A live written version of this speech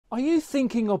Are you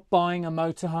thinking of buying a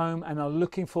motorhome and are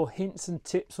looking for hints and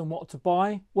tips on what to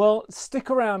buy? Well, stick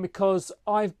around because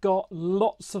I've got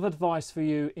lots of advice for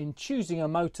you in choosing a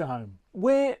motorhome.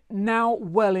 We're now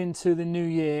well into the new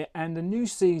year and a new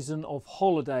season of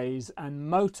holidays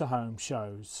and motorhome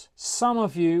shows. Some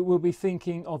of you will be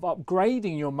thinking of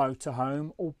upgrading your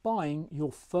motorhome or buying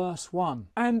your first one.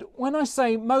 And when I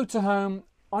say motorhome,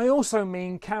 I also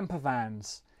mean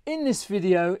campervans. In this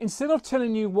video, instead of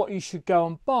telling you what you should go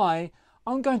and buy,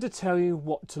 I'm going to tell you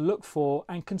what to look for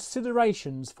and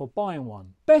considerations for buying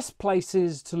one. Best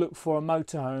places to look for a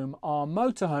motorhome are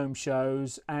motorhome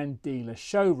shows and dealer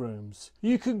showrooms.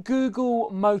 You can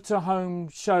Google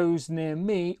motorhome shows near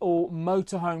me or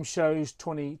motorhome shows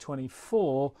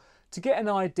 2024 to get an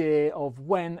idea of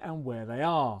when and where they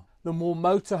are. The more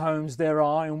motorhomes there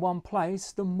are in one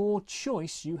place, the more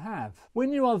choice you have.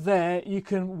 When you are there, you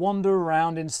can wander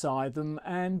around inside them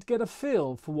and get a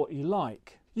feel for what you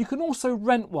like. You can also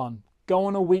rent one, go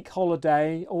on a week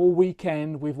holiday or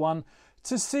weekend with one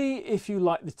to see if you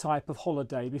like the type of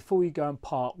holiday before you go and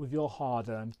part with your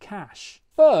hard-earned cash.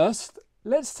 First,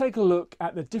 let's take a look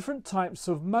at the different types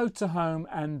of motorhome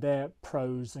and their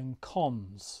pros and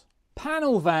cons.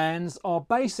 Panel vans are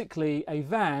basically a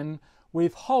van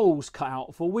with holes cut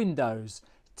out for windows,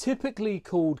 typically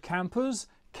called campers,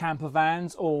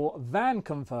 campervans or van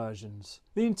conversions.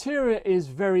 The interior is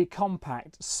very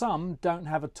compact. Some don't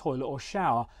have a toilet or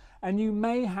shower and you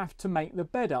may have to make the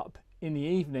bed up in the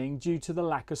evening due to the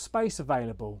lack of space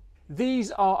available.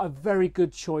 These are a very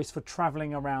good choice for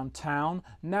travelling around town,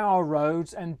 narrow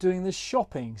roads and doing the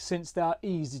shopping since they are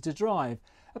easy to drive,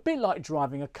 a bit like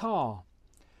driving a car.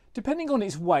 Depending on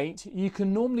its weight, you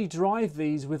can normally drive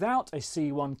these without a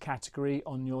C1 category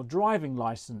on your driving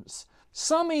licence.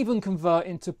 Some even convert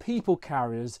into people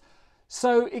carriers,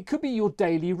 so it could be your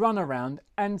daily runaround,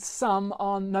 and some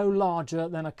are no larger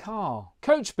than a car.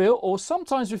 Coach built, or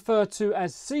sometimes referred to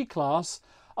as C-Class,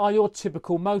 are your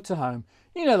typical motorhome.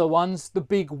 You know the ones, the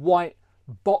big white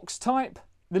box type.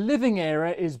 The living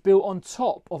area is built on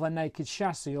top of a naked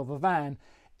chassis of a van,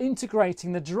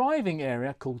 integrating the driving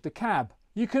area called the cab.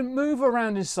 You can move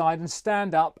around inside and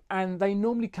stand up, and they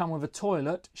normally come with a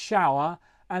toilet, shower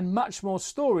and much more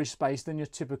storage space than your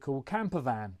typical camper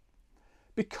van.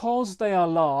 Because they are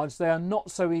large, they are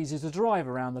not so easy to drive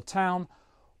around the town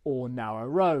or narrow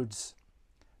roads.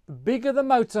 The bigger the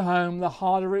motorhome, the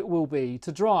harder it will be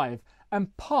to drive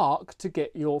and park to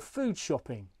get your food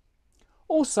shopping.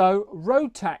 Also,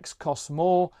 road tax costs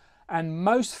more and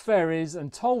most ferries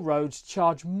and toll roads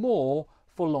charge more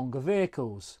for longer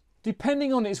vehicles.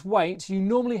 Depending on its weight, you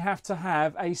normally have to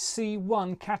have a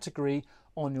C1 category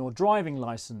on your driving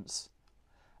licence.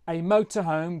 A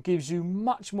motorhome gives you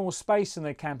much more space than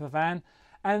a camper van,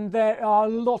 and there are a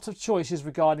lot of choices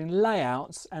regarding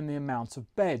layouts and the amount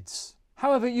of beds.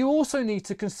 However, you also need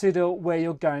to consider where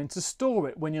you're going to store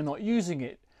it when you're not using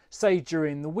it, say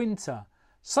during the winter.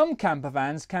 Some camper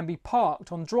vans can be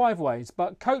parked on driveways,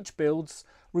 but coach builds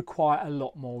require a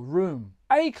lot more room.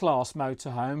 A-class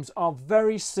motorhomes are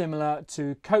very similar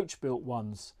to coach-built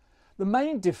ones. The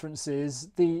main difference is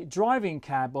the driving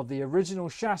cab of the original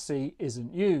chassis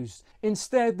isn't used.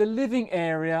 Instead, the living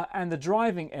area and the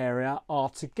driving area are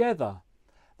together.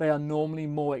 They are normally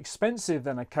more expensive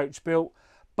than a coach-built,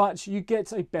 but you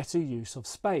get a better use of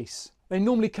space. They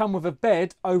normally come with a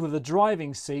bed over the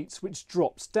driving seats which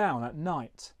drops down at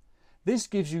night. This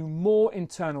gives you more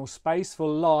internal space for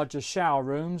larger shower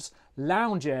rooms,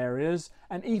 lounge areas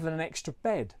and even an extra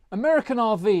bed. American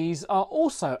RVs are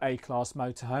also A-class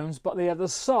motorhomes, but they are the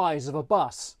size of a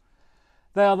bus.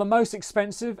 They are the most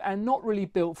expensive and not really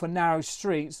built for narrow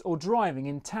streets or driving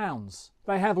in towns.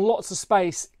 They have lots of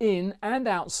space in and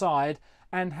outside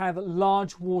and have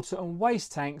large water and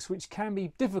waste tanks which can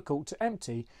be difficult to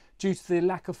empty due to the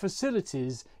lack of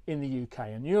facilities in the UK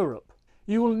and Europe.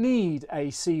 You will need a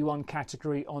C1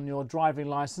 category on your driving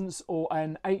licence or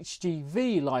an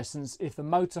HGV licence if the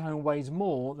motorhome weighs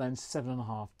more than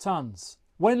 7.5 tonnes.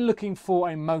 When looking for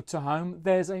a motorhome,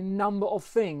 there's a number of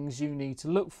things you need to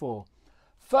look for.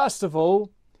 First of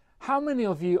all, how many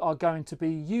of you are going to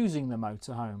be using the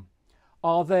motorhome?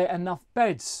 Are there enough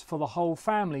beds for the whole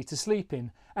family to sleep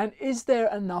in? And is there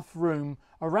enough room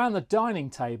around the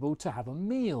dining table to have a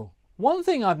meal? One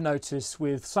thing I've noticed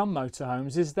with some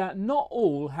motorhomes is that not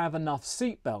all have enough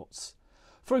seat belts.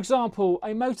 For example, a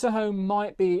motorhome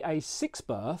might be a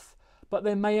 6-berth, but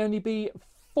there may only be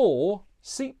 4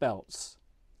 seat belts.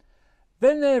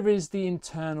 Then there is the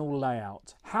internal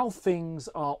layout, how things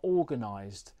are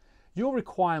organised. Your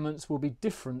requirements will be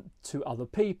different to other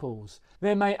people's.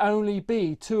 There may only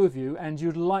be 2 of you and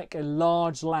you'd like a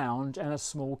large lounge and a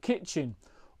small kitchen.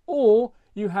 Or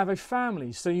you have a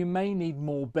family, so you may need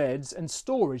more beds and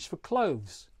storage for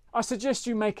clothes. I suggest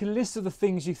you make a list of the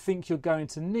things you think you're going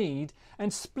to need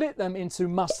and split them into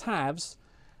must-haves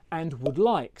and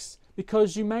would-likes,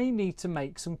 because you may need to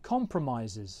make some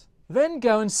compromises. Then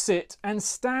go and sit and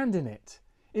stand in it.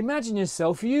 Imagine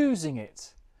yourself using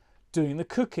it, doing the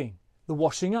cooking, the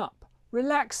washing up,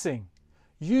 relaxing,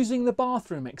 using the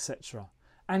bathroom, etc.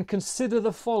 And consider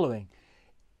the following.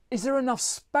 Is there enough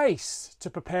space to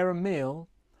prepare a meal?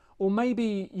 Or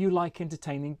maybe you like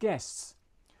entertaining guests.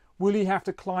 Will you have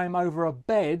to climb over a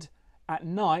bed at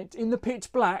night in the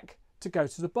pitch black to go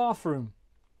to the bathroom?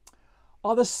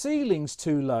 Are the ceilings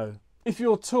too low? If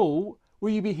you're tall,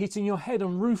 will you be hitting your head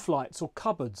on roof lights or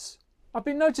cupboards? I've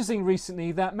been noticing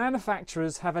recently that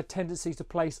manufacturers have a tendency to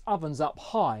place ovens up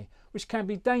high, which can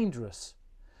be dangerous.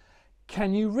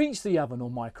 Can you reach the oven or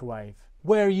microwave?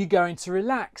 Where are you going to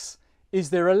relax? Is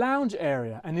there a lounge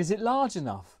area and is it large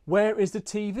enough? Where is the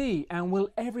TV and will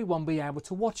everyone be able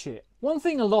to watch it? One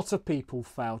thing a lot of people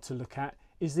fail to look at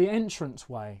is the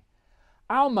entranceway.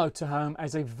 Our motorhome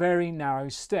has a very narrow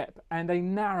step and a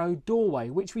narrow doorway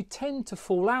which we tend to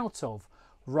fall out of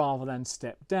rather than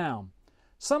step down.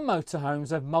 Some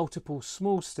motorhomes have multiple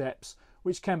small steps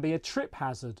which can be a trip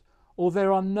hazard, or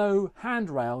there are no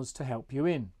handrails to help you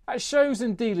in. At shows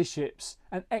and dealerships,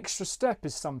 an extra step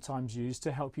is sometimes used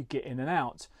to help you get in and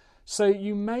out, so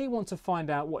you may want to find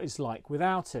out what it's like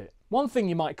without it. One thing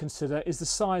you might consider is the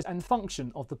size and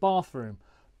function of the bathroom.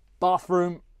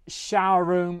 Bathroom, shower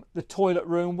room, the toilet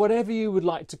room, whatever you would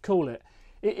like to call it.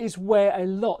 It is where a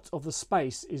lot of the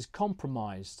space is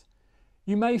compromised.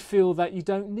 You may feel that you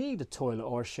don't need a toilet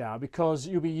or a shower because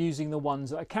you'll be using the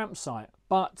ones at a campsite,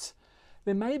 but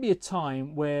there may be a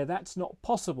time where that's not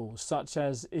possible, such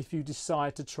as if you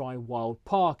decide to try wild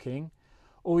parking,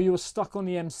 or you are stuck on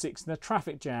the M6 in a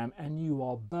traffic jam and you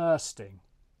are bursting.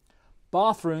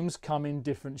 Bathrooms come in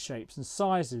different shapes and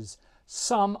sizes.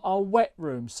 Some are wet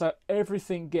rooms, so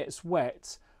everything gets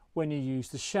wet when you use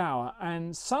the shower,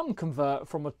 and some convert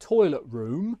from a toilet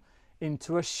room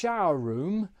into a shower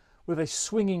room with a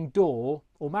swinging door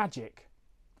or magic.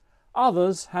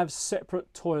 Others have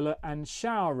separate toilet and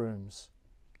shower rooms.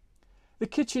 The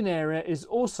kitchen area is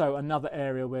also another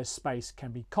area where space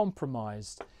can be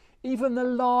compromised. Even the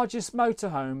largest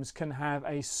motorhomes can have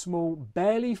a small,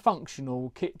 barely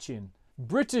functional kitchen.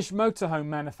 British motorhome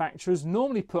manufacturers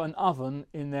normally put an oven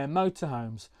in their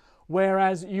motorhomes,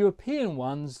 whereas European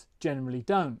ones generally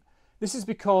don't. This is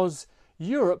because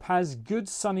Europe has good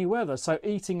sunny weather, so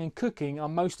eating and cooking are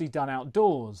mostly done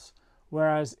outdoors,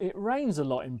 whereas it rains a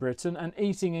lot in Britain and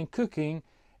eating and cooking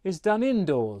is done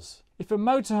indoors. If a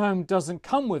motorhome doesn't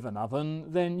come with an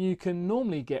oven, then you can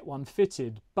normally get one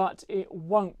fitted, but it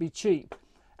won't be cheap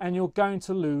and you're going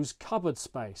to lose cupboard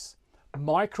space.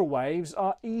 Microwaves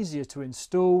are easier to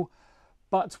install,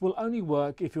 but will only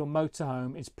work if your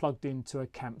motorhome is plugged into a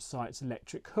campsite's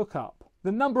electric hookup.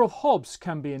 The number of hobs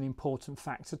can be an important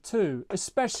factor too,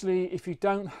 especially if you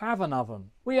don't have an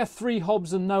oven. We have 3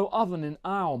 hobs and no oven in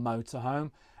our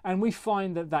motorhome, and we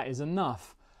find that that is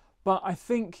enough. But I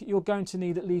think you're going to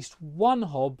need at least 1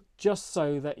 hob just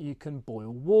so that you can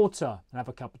boil water and have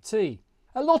a cup of tea.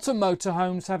 A lot of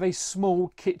motorhomes have a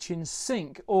small kitchen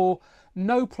sink or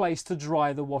no place to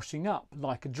dry the washing up,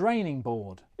 like a draining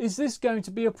board. Is this going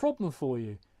to be a problem for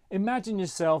you? Imagine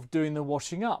yourself doing the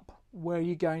washing up. Where are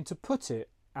you going to put it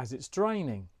as it's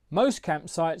draining? Most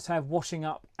campsites have washing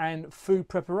up and food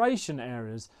preparation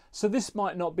areas, so this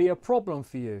might not be a problem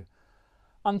for you.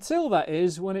 Until that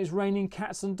is when it's raining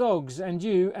cats and dogs and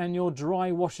you and your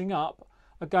dry washing up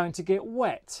are going to get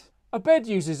wet. A bed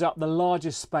uses up the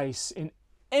largest space in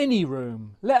any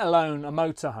room, let alone a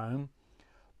motorhome.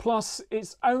 Plus,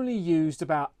 it's only used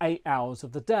about 8 hours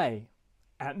of the day,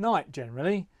 at night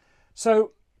generally.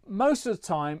 So most of the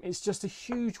time, it's just a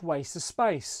huge waste of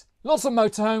space. Lots of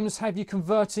motorhomes have you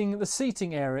converting the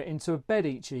seating area into a bed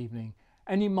each evening,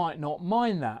 and you might not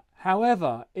mind that.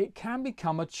 However, it can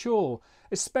become a chore,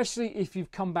 especially if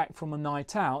you've come back from a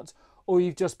night out or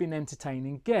you've just been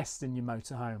entertaining guests in your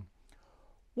motorhome.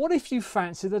 What if you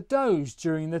fancied a doze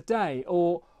during the day,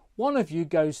 or one of you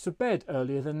goes to bed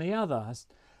earlier than the others?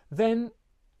 Then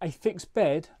a fixed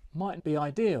bed might be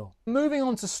ideal. Moving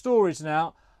on to storage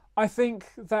now, I think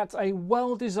that a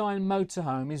well-designed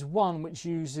motorhome is one which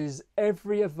uses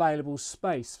every available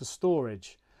space for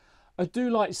storage. I do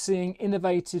like seeing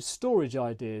innovative storage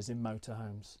ideas in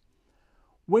motorhomes.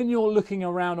 When you're looking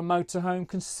around a motorhome,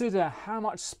 consider how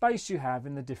much space you have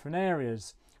in the different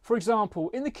areas. For example,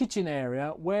 in the kitchen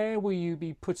area, where will you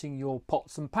be putting your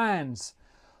pots and pans?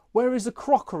 Where is the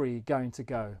crockery going to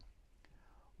go?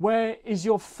 Where is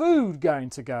your food going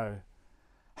to go?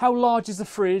 How large is the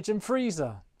fridge and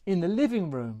freezer? In the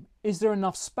living room, is there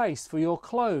enough space for your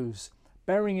clothes?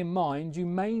 Bearing in mind you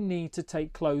may need to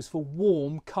take clothes for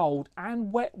warm, cold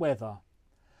and wet weather.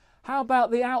 How about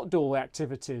the outdoor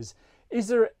activities? Is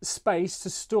there space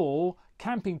to store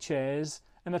camping chairs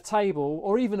and a table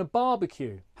or even a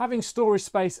barbecue? Having storage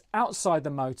space outside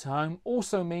the motorhome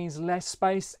also means less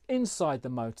space inside the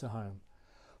motorhome.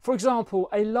 For example,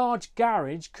 a large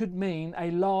garage could mean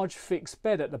a large fixed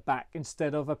bed at the back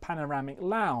instead of a panoramic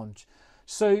lounge.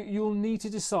 So you'll need to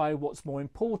decide what's more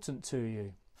important to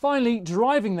you. Finally,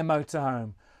 driving the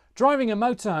motorhome. Driving a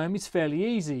motorhome is fairly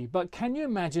easy, but can you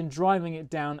imagine driving it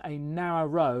down a narrow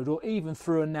road or even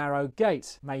through a narrow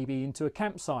gate, maybe into a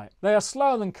campsite? They are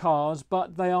slower than cars,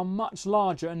 but they are much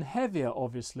larger and heavier,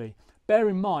 obviously. Bear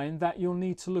in mind that you'll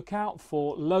need to look out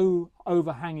for low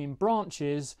overhanging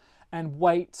branches and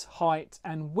weight, height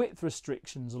and width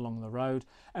restrictions along the road,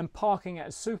 and parking at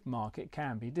a supermarket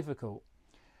can be difficult.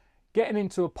 Getting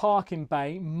into a parking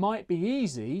bay might be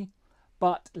easy,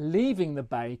 but leaving the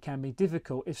bay can be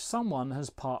difficult if someone has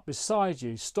parked beside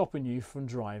you, stopping you from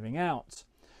driving out.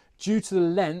 Due to the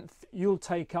length, you'll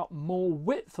take up more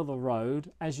width of the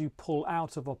road as you pull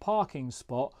out of a parking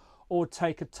spot or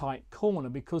take a tight corner,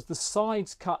 because the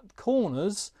sides cut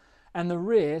corners and the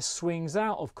rear swings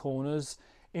out of corners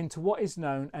into what is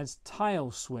known as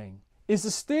tail swing. Is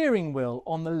the steering wheel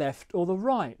on the left or the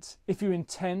right? If you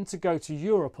intend to go to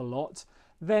Europe a lot,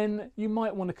 then you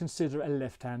might want to consider a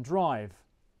left-hand drive.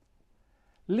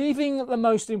 Leaving the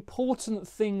most important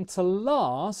thing to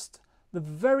last, the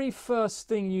very first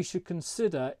thing you should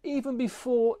consider, even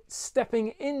before stepping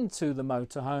into the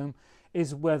motorhome,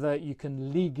 is whether you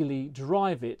can legally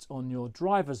drive it on your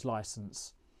driver's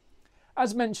license.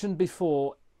 As mentioned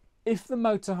before, if the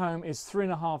motorhome is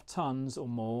 3.5 tons or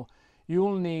more, you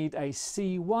will need a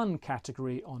C1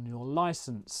 category on your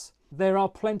license. There are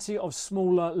plenty of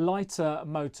smaller, lighter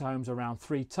motorhomes around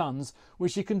 3 tons,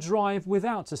 which you can drive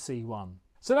without a C1.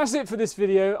 So that's it for this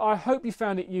video. I hope you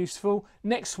found it useful.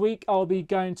 Next week I'll be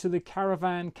going to the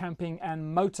Caravan, Camping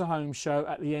and Motorhome show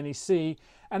at the NEC,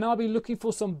 and I'll be looking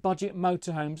for some budget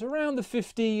motorhomes around the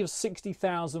 £50,000 or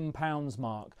 £60,000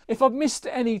 mark. If I've missed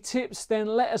any tips, then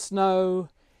let us know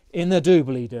in the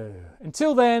doobly-doo.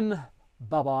 Until then,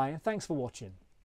 bye-bye and thanks for watching.